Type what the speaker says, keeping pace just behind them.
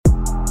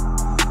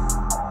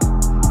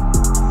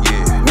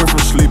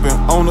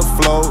on the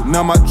floor.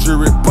 Now my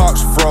jewelry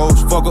box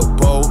froze. Fuck a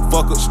bowl,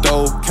 fuck a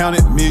stove.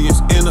 Counted millions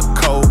in a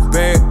cold.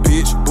 Bad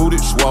bitch, booty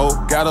swole.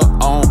 Got her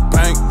on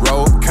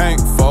bankroll. Can't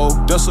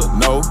fold, that's a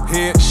no.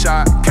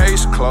 Headshot,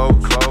 case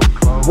closed.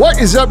 What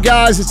is up,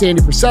 guys? It's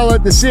Andy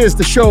Frisella. This is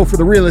the show for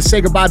the realists.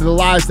 Say goodbye to the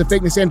lies, the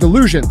fakeness, and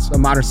delusions of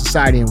modern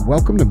society, and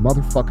welcome to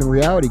motherfucking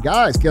reality.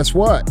 Guys, guess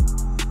what?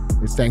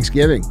 It's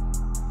Thanksgiving.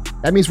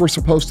 That means we're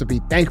supposed to be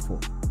thankful.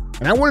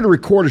 And I wanted to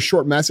record a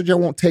short message. I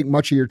won't take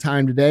much of your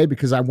time today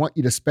because I want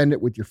you to spend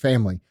it with your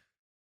family.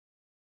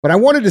 But I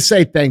wanted to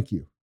say thank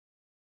you.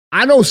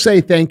 I don't say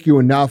thank you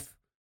enough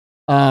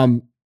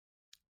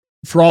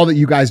for all that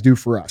you guys do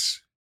for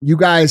us. You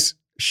guys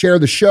share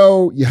the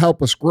show. You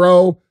help us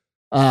grow.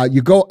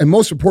 You go, and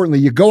most importantly,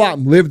 you go out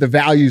and live the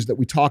values that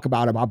we talk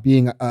about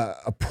being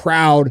a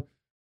proud,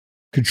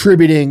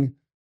 contributing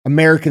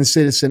American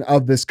citizen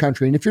of this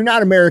country. And if you're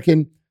not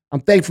American,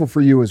 I'm thankful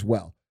for you as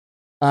well.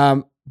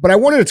 But I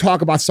wanted to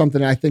talk about something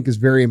that I think is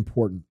very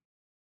important.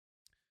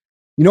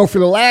 You know, for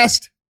the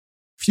last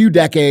few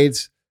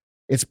decades,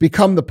 it's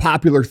become the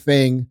popular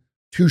thing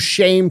to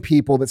shame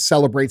people that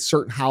celebrate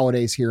certain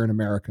holidays here in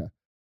America.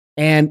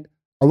 And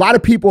a lot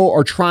of people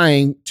are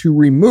trying to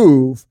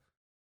remove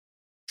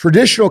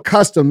traditional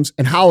customs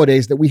and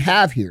holidays that we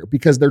have here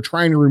because they're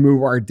trying to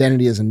remove our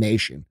identity as a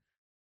nation.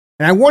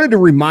 And I wanted to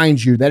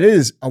remind you that it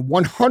is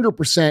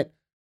 100%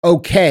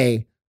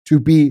 okay to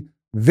be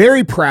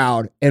very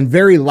proud and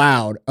very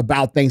loud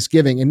about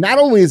Thanksgiving. And not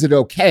only is it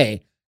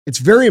okay, it's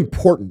very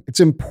important.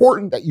 It's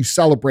important that you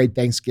celebrate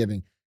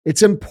Thanksgiving.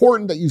 It's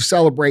important that you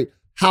celebrate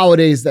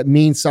holidays that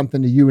mean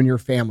something to you and your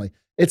family.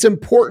 It's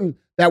important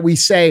that we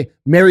say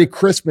Merry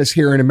Christmas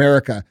here in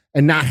America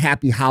and not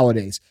Happy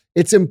Holidays.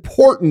 It's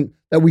important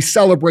that we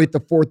celebrate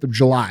the 4th of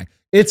July.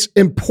 It's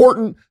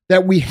important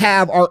that we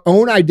have our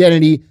own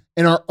identity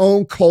and our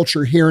own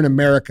culture here in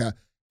America.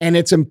 And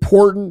it's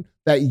important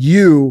that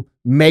you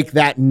make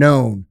that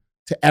known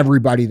to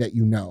everybody that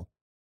you know.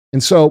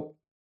 And so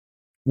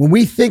when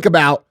we think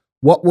about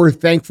what we're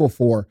thankful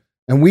for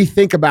and we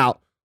think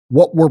about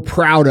what we're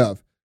proud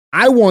of,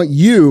 I want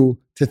you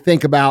to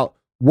think about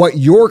what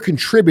you're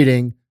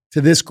contributing to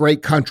this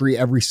great country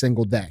every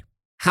single day.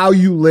 How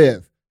you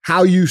live,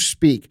 how you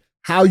speak,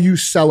 how you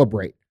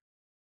celebrate.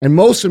 And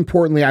most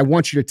importantly, I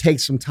want you to take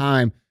some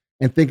time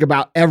and think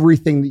about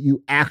everything that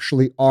you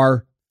actually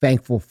are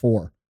thankful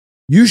for.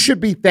 You should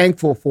be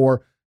thankful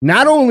for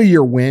not only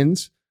your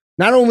wins,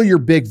 not only your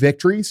big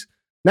victories,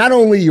 not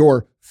only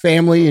your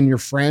family and your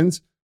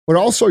friends, but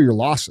also your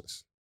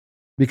losses.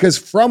 Because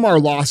from our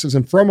losses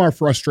and from our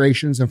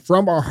frustrations and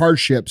from our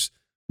hardships,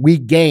 we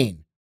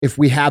gain if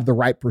we have the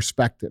right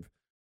perspective.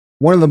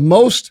 One of the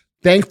most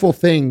thankful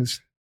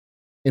things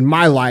in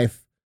my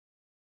life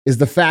is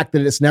the fact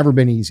that it's never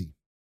been easy.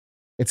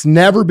 It's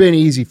never been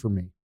easy for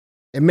me.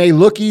 It may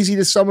look easy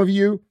to some of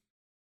you,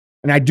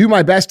 and I do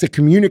my best to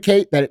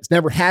communicate that it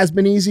never has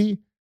been easy,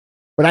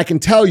 but I can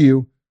tell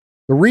you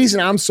the reason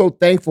I'm so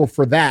thankful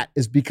for that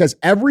is because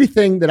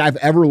everything that I've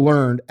ever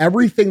learned,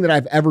 everything that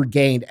I've ever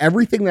gained,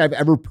 everything that I've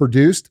ever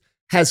produced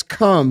has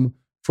come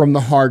from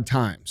the hard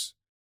times.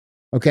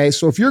 Okay,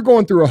 so if you're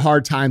going through a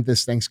hard time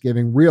this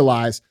Thanksgiving,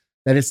 realize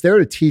that it's there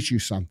to teach you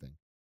something.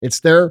 It's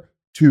there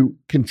to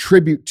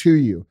contribute to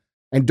you.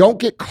 And don't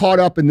get caught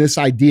up in this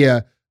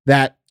idea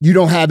that you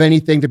don't have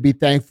anything to be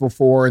thankful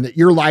for and that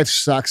your life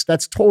sucks.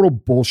 That's total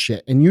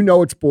bullshit. And you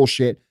know it's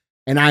bullshit,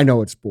 and I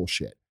know it's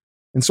bullshit.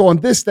 And so on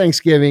this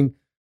Thanksgiving,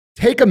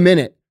 take a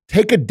minute,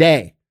 take a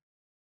day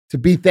to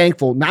be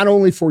thankful, not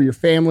only for your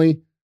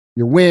family,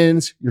 your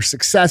wins, your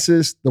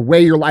successes, the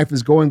way your life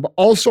is going, but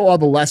also all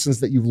the lessons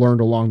that you've learned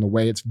along the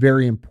way. It's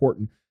very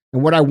important.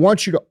 And what I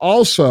want you to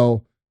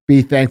also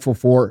be thankful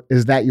for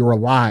is that you're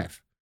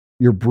alive,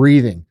 you're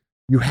breathing,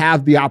 you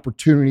have the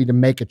opportunity to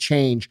make a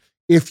change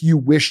if you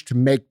wish to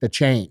make the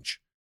change.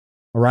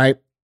 All right?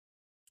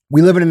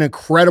 We live in an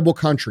incredible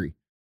country.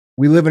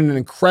 We live in an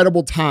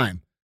incredible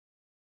time.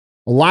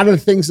 A lot of the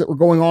things that were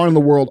going on in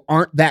the world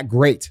aren't that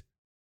great.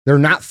 They're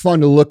not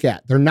fun to look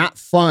at. They're not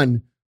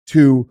fun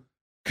to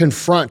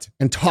confront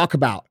and talk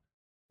about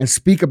and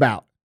speak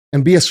about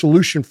and be a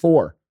solution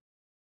for.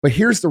 But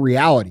here's the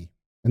reality,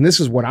 and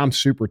this is what I'm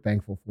super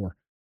thankful for.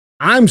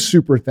 I'm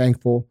super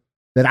thankful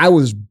that I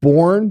was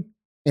born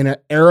in an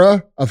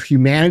era of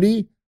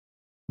humanity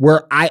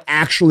where I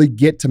actually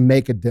get to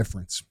make a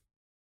difference.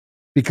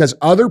 Because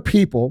other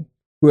people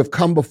who have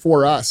come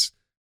before us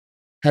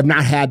have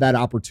not had that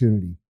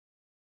opportunity.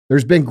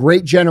 There's been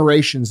great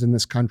generations in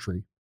this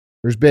country.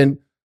 There's been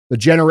the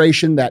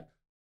generation that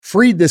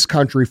freed this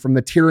country from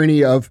the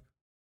tyranny of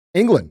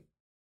England.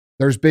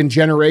 There's been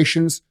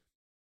generations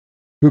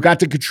who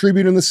got to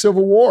contribute in the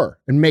Civil War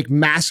and make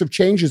massive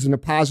changes in a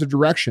positive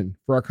direction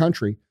for our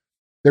country.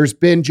 There's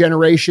been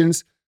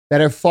generations that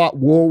have fought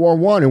World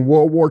War I and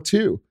World War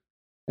II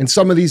and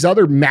some of these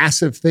other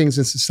massive things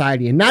in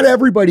society. And not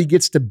everybody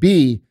gets to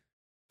be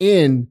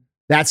in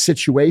that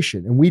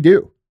situation, and we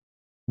do.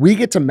 We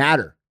get to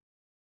matter.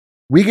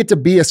 We get to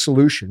be a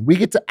solution. We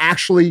get to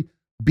actually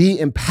be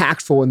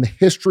impactful in the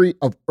history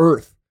of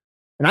Earth.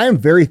 And I am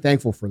very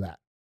thankful for that.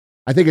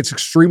 I think it's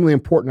extremely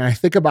important. I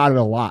think about it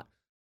a lot.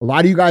 A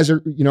lot of you guys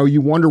are,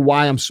 you wonder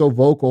why I'm so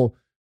vocal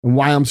and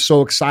why I'm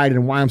so excited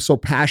and why I'm so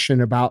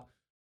passionate about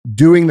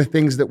doing the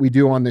things that we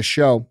do on this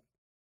show.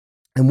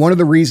 And one of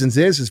the reasons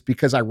is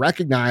because I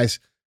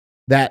recognize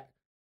that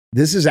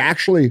this is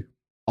actually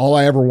all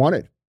I ever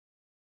wanted.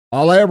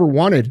 All I ever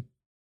wanted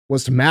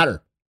was to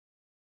matter.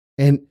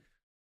 And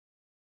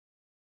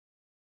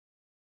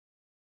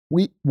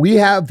we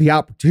have the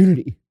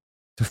opportunity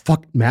to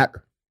fucking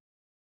matter.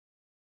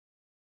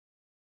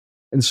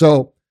 And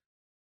so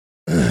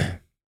I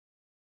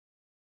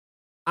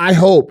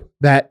hope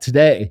that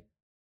today,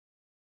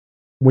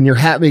 when you're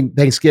having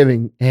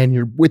Thanksgiving and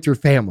you're with your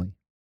family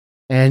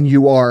and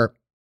you are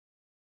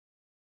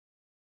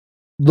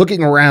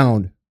looking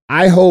around,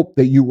 I hope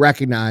that you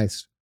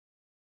recognize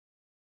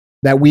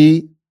that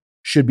we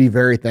should be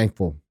very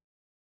thankful,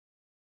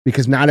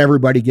 because not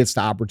everybody gets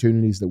the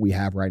opportunities that we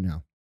have right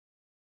now.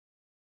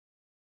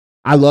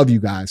 I love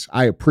you guys.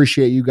 I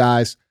appreciate you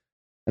guys.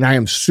 And I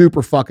am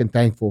super fucking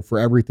thankful for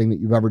everything that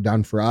you've ever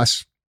done for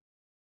us.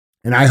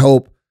 And I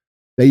hope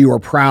that you are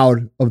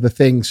proud of the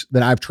things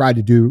that I've tried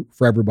to do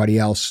for everybody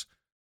else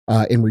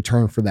in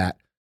return for that.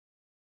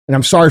 And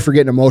I'm sorry for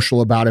getting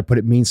emotional about it, but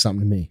it means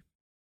something to me.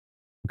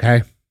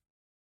 Okay?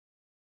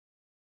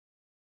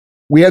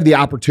 We have the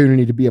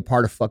opportunity to be a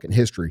part of fucking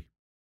history.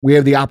 We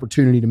have the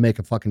opportunity to make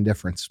a fucking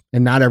difference.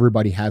 And not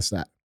everybody has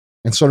that.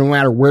 And so no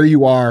matter where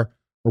you are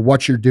or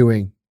what you're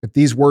doing, if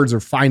these words are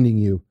finding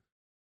you,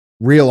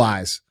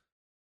 realize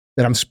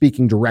that I'm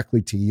speaking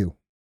directly to you.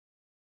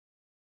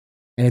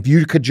 And if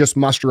you could just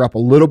muster up a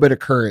little bit of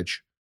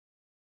courage,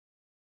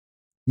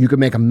 you could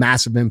make a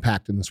massive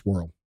impact in this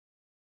world.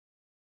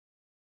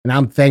 And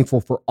I'm thankful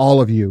for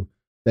all of you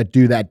that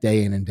do that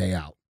day in and day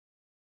out.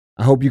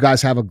 I hope you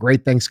guys have a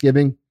great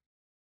Thanksgiving.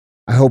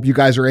 I hope you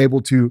guys are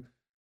able to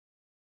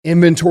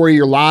inventory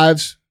your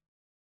lives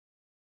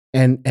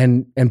and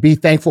be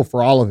thankful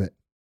for all of it.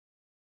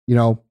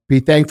 Be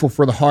thankful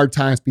for the hard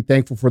times, be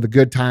thankful for the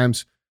good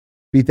times,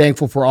 be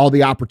thankful for all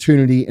the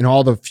opportunity and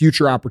all the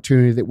future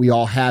opportunity that we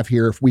all have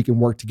here if we can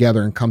work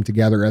together and come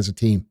together as a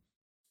team.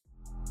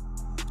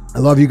 I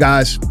love you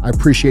guys. I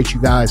appreciate you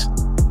guys.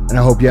 And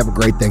I hope you have a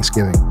great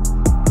Thanksgiving.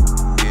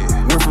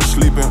 Went from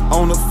sleeping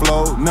on the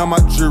floor, now my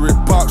jewelry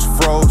box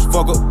froze.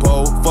 Fuck a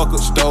bowl, fuck a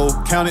stove,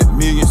 counted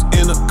millions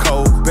in a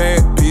cold.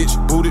 Bad bitch,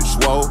 booted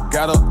swole,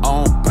 got her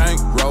on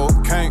bankroll,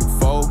 can't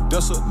fold,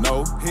 that's a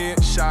no.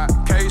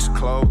 Headshot, case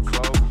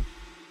closed.